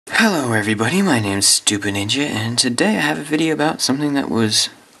Hello everybody, my name's Stupid Ninja, and today I have a video about something that was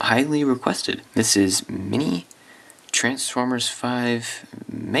highly requested. This is Mini Transformers 5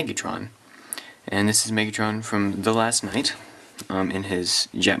 Megatron. And this is Megatron from The Last Night, in his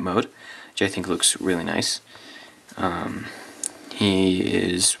jet mode, which I think looks really nice. He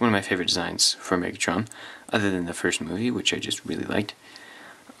is one of my favorite designs for Megatron, other than the first movie, which I just really liked.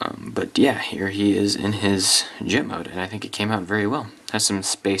 But yeah, here he is in his jet mode, and I think it came out very well. Has some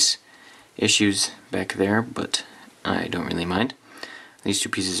space issues back there, but I don't really mind. These two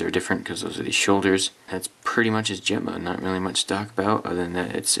pieces are different because those are the shoulders. That's pretty much his jet mode, not really much to talk about, other than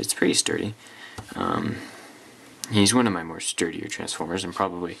that it's pretty sturdy. He's one of my more sturdier Transformers, and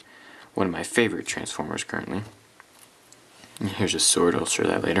probably one of my favorite Transformers currently. And here's a sword, I'll show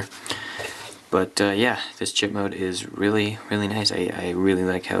that later. But yeah, this jet mode is really nice. I really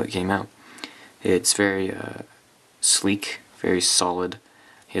like how it came out. It's very sleek, very solid.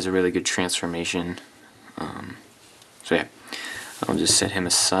 He has a really good transformation. So yeah, I'll just set him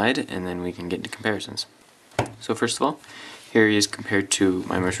aside and then we can get into comparisons. So first of all, here he is compared to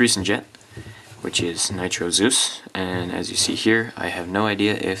my most recent jet, which is Nitro Zeus. And as you see here, I have no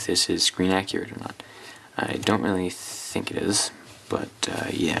idea if this is screen accurate or not. I don't really think it is, but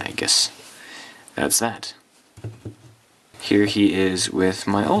yeah, I guess that's that. Here he is with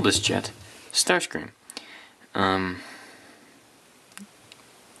my oldest jet, Starscream.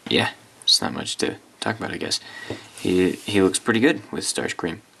 Yeah, it's not much to talk about, I guess. He looks pretty good with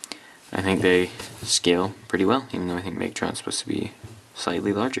Starscream. I think they scale pretty well, even though I think Megatron's supposed to be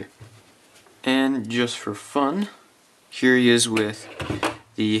slightly larger. And just for fun, here he is with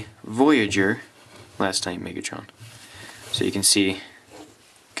the Voyager Last Night Megatron. So you can see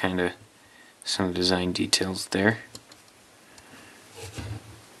kind of some of the design details there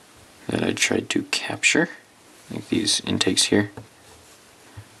that I tried to capture, like these intakes here.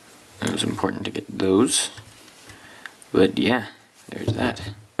 It was important to get those, but yeah, there's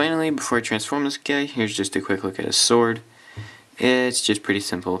that. Finally, before I transform this guy, here's just a quick look at his sword. It's just pretty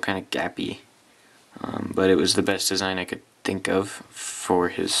simple, kind of gappy, but it was the best design I could think of for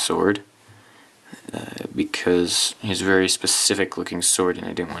his sword, because he's a very specific looking sword and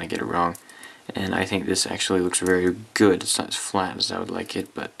I didn't want to get it wrong. And I think this actually looks very good. It's not as flat as I would like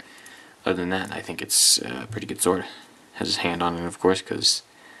it, but other than that, I think it's a pretty good sword. Has his hand on it, of course, because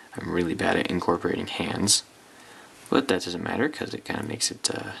I'm really bad at incorporating hands. But that doesn't matter, because it kind of makes it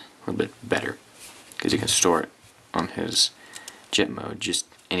a little bit better. Because you can store it on his jet mode just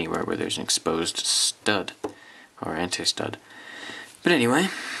anywhere where there's an exposed stud or anti-stud. But anyway,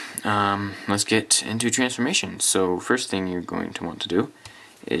 let's get into transformation. So first thing you're going to want to do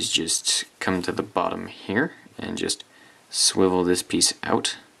is just come to the bottom here and just swivel this piece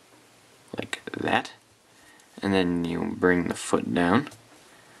out like that, and then you bring the foot down,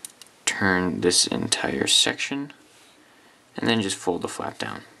 turn this entire section, and then just fold the flap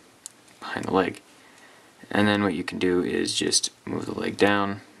down behind the leg. And then what you can do is just move the leg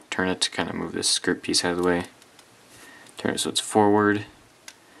down, turn it to kind of move this skirt piece out of the way, turn it so it's forward,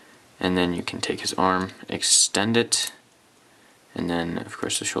 and then you can take his arm, extend it, and then of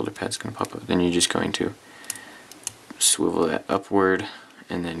course the shoulder pad's going to pop up. Then you're just going to swivel that upward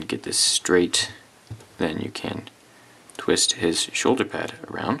and then get this straight. Then you can twist his shoulder pad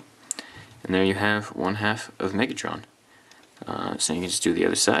around, and there you have one half of Megatron. So you can just do the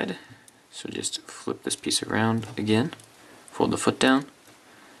other side. So just flip this piece around again, fold the foot down,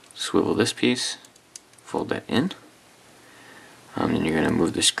 swivel this piece, fold that in. Then you're going to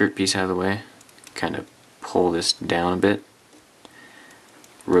move the skirt piece out of the way, kind of pull this down a bit,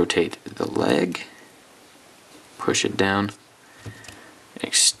 rotate the leg, push it down,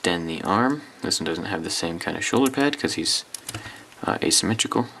 extend the arm. This one doesn't have the same kind of shoulder pad because he's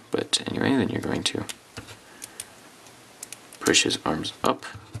asymmetrical, but anyway, then you're going to push his arms up.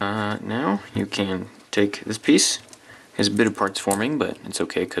 Now you can take this piece. There's a bit of parts forming, but it's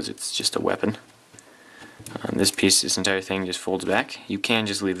okay because it's just a weapon. This piece, this entire thing just folds back. You can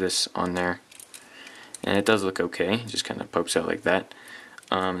just leave this on there, and it does look okay. It just kind of pokes out like that.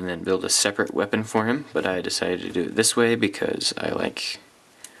 And then build a separate weapon for him, but I decided to do it this way because I like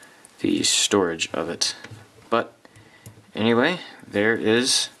the storage of it. But anyway, there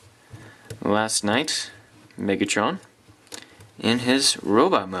is Last Night Megatron in his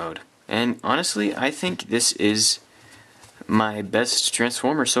robot mode. And honestly, I think this is my best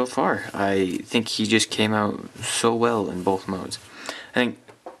Transformer so far. I think he just came out so well in both modes. I think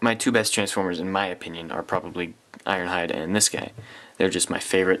my two best Transformers, in my opinion, are probably Ironhide and this guy. They're just my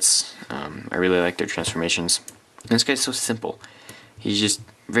favorites. I really like their transformations. And this guy's so simple. He's just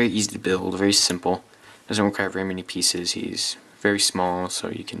very easy to build, very simple. Doesn't require very many pieces. He's very small, so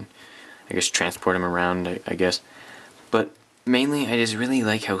you can, I guess, transport him around, I guess. But mainly, I just really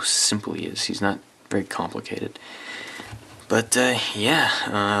like how simple he is. He's not very complicated. But yeah,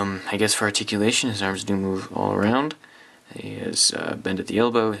 I guess for articulation, his arms do move all around. He has bend at the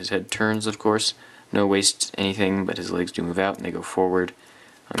elbow, his head turns, of course. No waist anything, but his legs do move out and they go forward.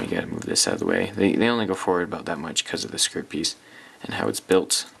 You gotta move this out of the way. They only go forward about that much because of the skirt piece and how it's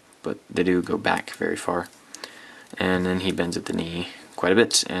built, but they do go back very far. And then he bends at the knee quite a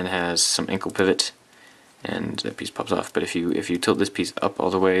bit and has some ankle pivot, and that piece pops off. But if you tilt this piece up all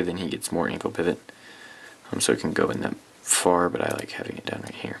the way, then he gets more ankle pivot. So it can go in that far, but I like having it down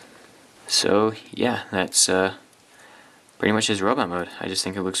right here. So yeah, that's pretty much his robot mode. I just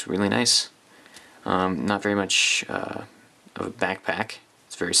think it looks really nice. Not very much of a backpack.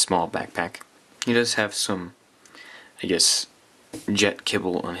 It's a very small backpack. He does have some, I guess, jet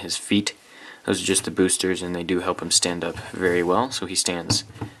kibble on his feet. Those are just the boosters, and they do help him stand up very well. So he stands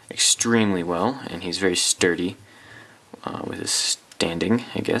extremely well, and he's very sturdy with his standing,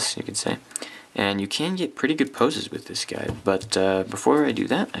 I guess you could say. And you can get pretty good poses with this guy, but before I do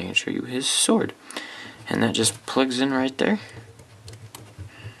that, I can show you his sword. And that just plugs in right there.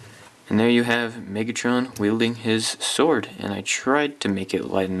 And there you have Megatron wielding his sword, and I tried to make it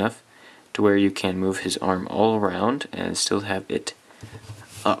light enough to where you can move his arm all around and still have it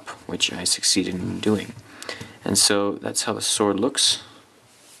up, which I succeeded in doing. And so that's how the sword looks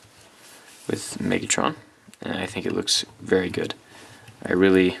with Megatron, and I think it looks very good. I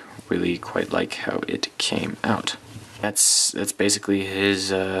really quite like how it came out. That's basically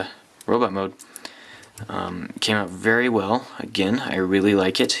his robot mode. Came out very well. Again, I really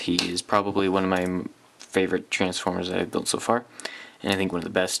like it. He is probably one of my favorite Transformers that I've built so far, and I think one of the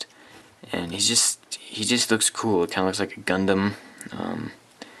best. And he just looks cool. It kind of looks like a Gundam.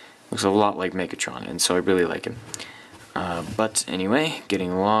 Looks a lot like Megatron, and so I really like him. But anyway,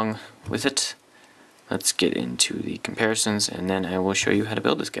 getting along with it, let's get into the comparisons, and then I will show you how to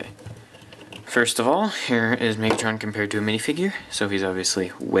build this guy. First of all, here is Megatron compared to a minifigure. So he's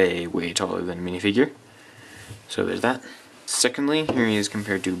obviously way taller than a minifigure. So there's that. Secondly, here he is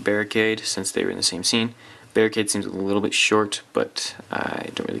compared to Barricade, since they were in the same scene. Barricade seems a little bit short, but I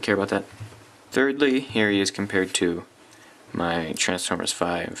don't really care about that. Thirdly, here he is compared to my Transformers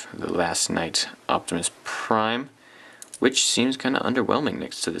 5, The Last Knight Optimus Prime, which seems kind of underwhelming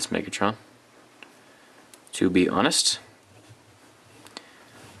next to this Megatron, to be honest.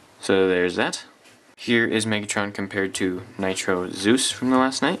 So there's that. Here is Megatron compared to Nitro Zeus from The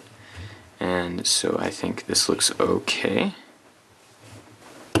Last Knight, and so I think this looks okay.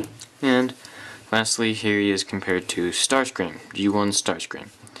 And lastly, here he is compared to Starscream, G1 Starscream.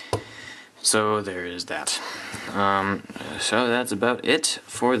 So there is that. So that's about it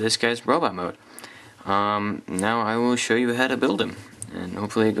for this guy's robot mode. Now I will show you how to build him, and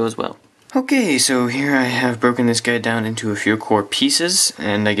hopefully it goes well. Okay, so here I have broken this guy down into a few core pieces,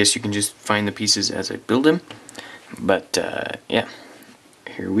 and I guess you can just find the pieces as I build him. But yeah,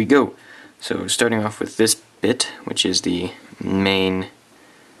 here we go. So starting off with this bit, which is the main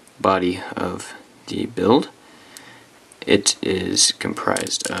body of the build. It is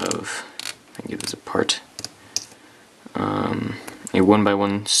comprised of, I can get this apart, a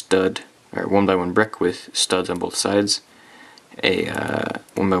 1x1 stud, or 1x1 brick with studs on both sides, a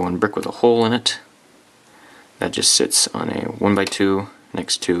 1x1 brick with a hole in it that just sits on a 1x2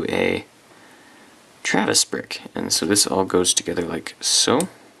 next to a Travis brick, and so this all goes together like so.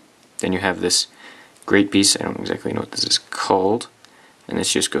 Then you have this great piece, I don't exactly know what this is called, and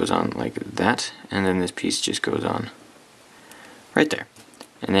this just goes on like that, and then this piece just goes on right there.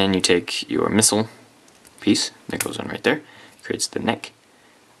 And then you take your missile piece that goes on right there, creates the neck,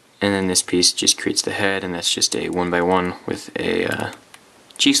 and then this piece just creates the head, and that's just a 1x1 with a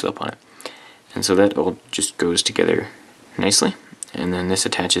G-slope on it. And so that all just goes together nicely. And then this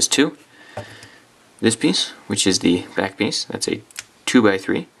attaches to this piece, which is the back piece. That's a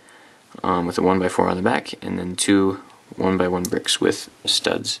 2x3 with a 1x4 on the back, and then two 1x1 bricks with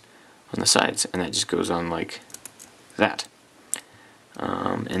studs on the sides, and that just goes on like that.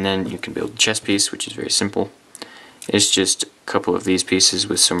 And then you can build a chest piece, which is very simple. It's just a couple of these pieces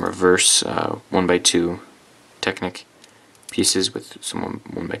with some reverse 1x2 Technic pieces with some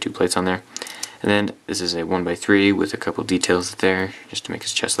 1x2 plates on there. And then this is a 1x3 with a couple details there just to make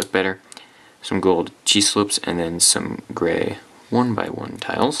his chest look better. Some gold G-slopes, and then some gray 1x1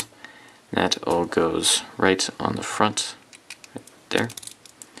 tiles. That all goes right on the front, right there.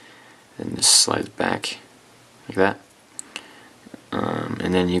 And this slides back like that.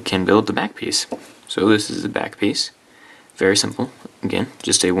 And then you can build the back piece. So this is the back piece. Very simple. Again,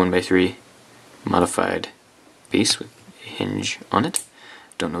 just a 1x3 modified piece with a hinge on it.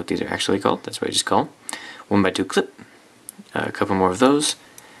 Don't know what these are actually called, that's what I just call them. 1x2 clip, a couple more of those,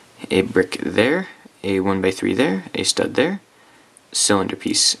 a brick there, a 1x3 there, a stud there, cylinder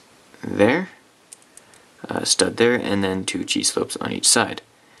piece there, a stud there, and then 2 G-slopes on each side.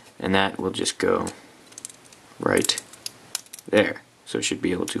 And that will just go right there. So it should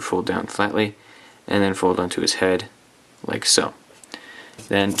be able to fold down flatly and then fold onto his head like so.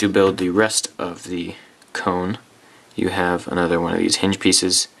 Then to build the rest of the cone, you have another one of these hinge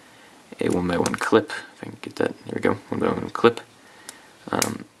pieces, a 1x1 clip, if I can get that, there we go, 1x1 clip,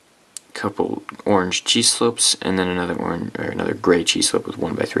 couple orange G-slopes, and then another gray G-slope with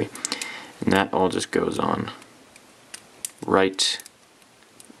 1x3. And that all just goes on right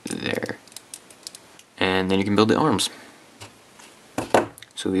there. And then you can build the arms.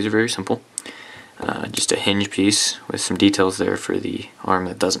 So these are very simple. Just a hinge piece with some details there for the arm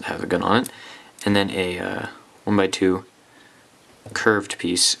that doesn't have a gun on it, and then a 1x2 curved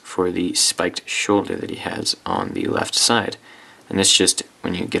piece for the spiked shoulder that he has on the left side. And this just,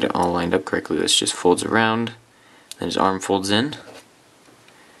 when you get it all lined up correctly, this just folds around, then his arm folds in,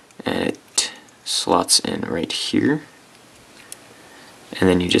 and it slots in right here, and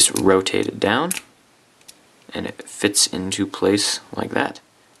then you just rotate it down, and it fits into place like that.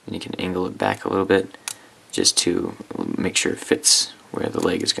 And you can angle it back a little bit just to make sure it fits where the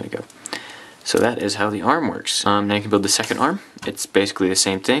leg is going to go. So that is how the arm works. Now you can build the second arm. It's basically the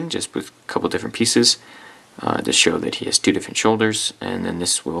same thing, just with a couple different pieces to show that he has 2 different shoulders, and then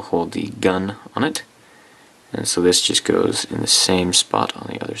this will hold the gun on it. And so this just goes in the same spot on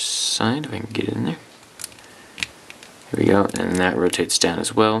the other side, if I can get it in there. Here we go, and that rotates down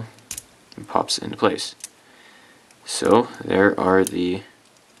as well and pops into place. So there are the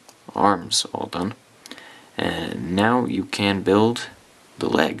arms all done, and now you can build the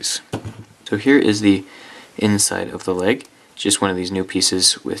legs. So here is the inside of the leg, just one of these new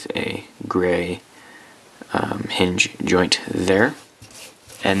pieces with a gray hinge joint there,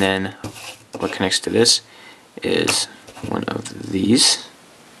 and then what connects to this is one of these,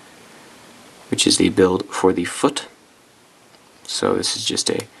 which is the build for the foot. So this is just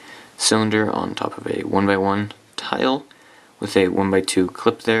a cylinder on top of a 1x1 tile with a 1x2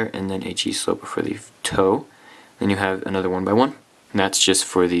 clip there, and then a G-slope for the toe. Then you have another 1x1, and that's just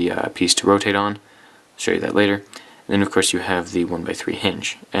for the piece to rotate on. I'll show you that later. And then of course you have the 1x3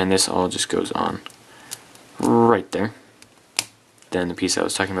 hinge, and this all just goes on right there. Then the piece I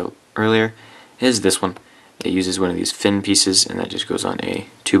was talking about earlier is this one. It uses one of these fin pieces, and that just goes on a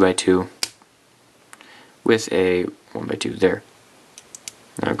 2x2 with a 1x2 there.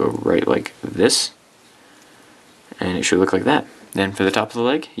 And I'll go right like this, and it should look like that. Then for the top of the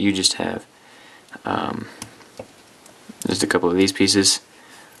leg, you just have just a couple of these pieces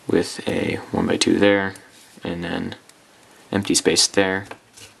with a 1x2 there, and then empty space there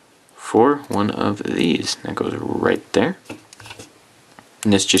for one of these. That goes right there.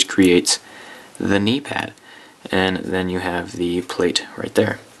 And this just creates the knee pad. And then you have the plate right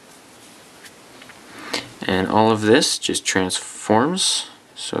there. And all of this just transforms.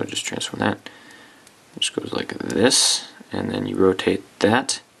 So just transform that. It just goes like this, and then you rotate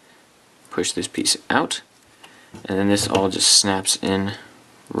that, push this piece out, and then this all just snaps in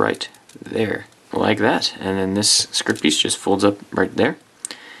right there, like that. And then this skirt piece just folds up right there.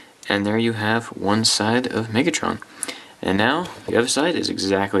 And there you have one side of Megatron. And now the other side is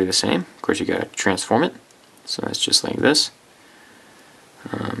exactly the same. Of course you gotta transform it. So that's just like this.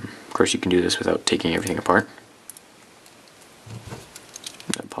 Of course you can do this without taking everything apart.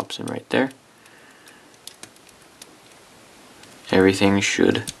 That pops in right there. Everything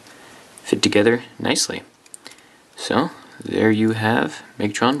should fit together nicely. So there you have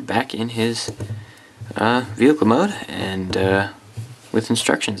Megatron back in his vehicle mode, and with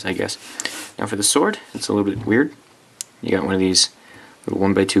instructions, I guess. Now for the sword, it's a little bit weird. You got one of these little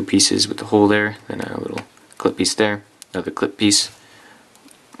 1x2 pieces with the hole there, then a little clip piece there, another clip piece,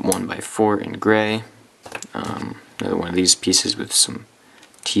 1x4 in gray, another one of these pieces with some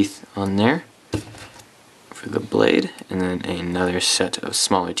teeth on there for the blade, and then another set of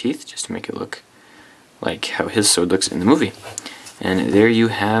smaller teeth just to make it look like how his sword looks in the movie. And there you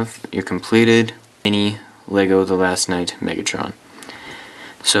have your completed mini Lego The Last Knight Megatron.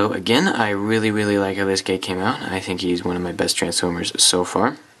 So again, I really like how this guy came out. I think he's one of my best Transformers so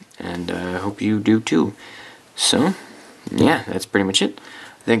far, and I hope you do too. So yeah, that's pretty much it.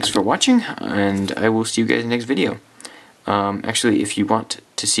 Thanks for watching, and I will see you guys in the next video. Actually, if you want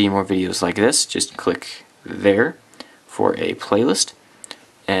to see more videos like this, just click there for a playlist,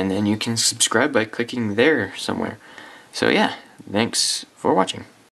 and then you can subscribe by clicking there somewhere. So yeah, thanks for watching.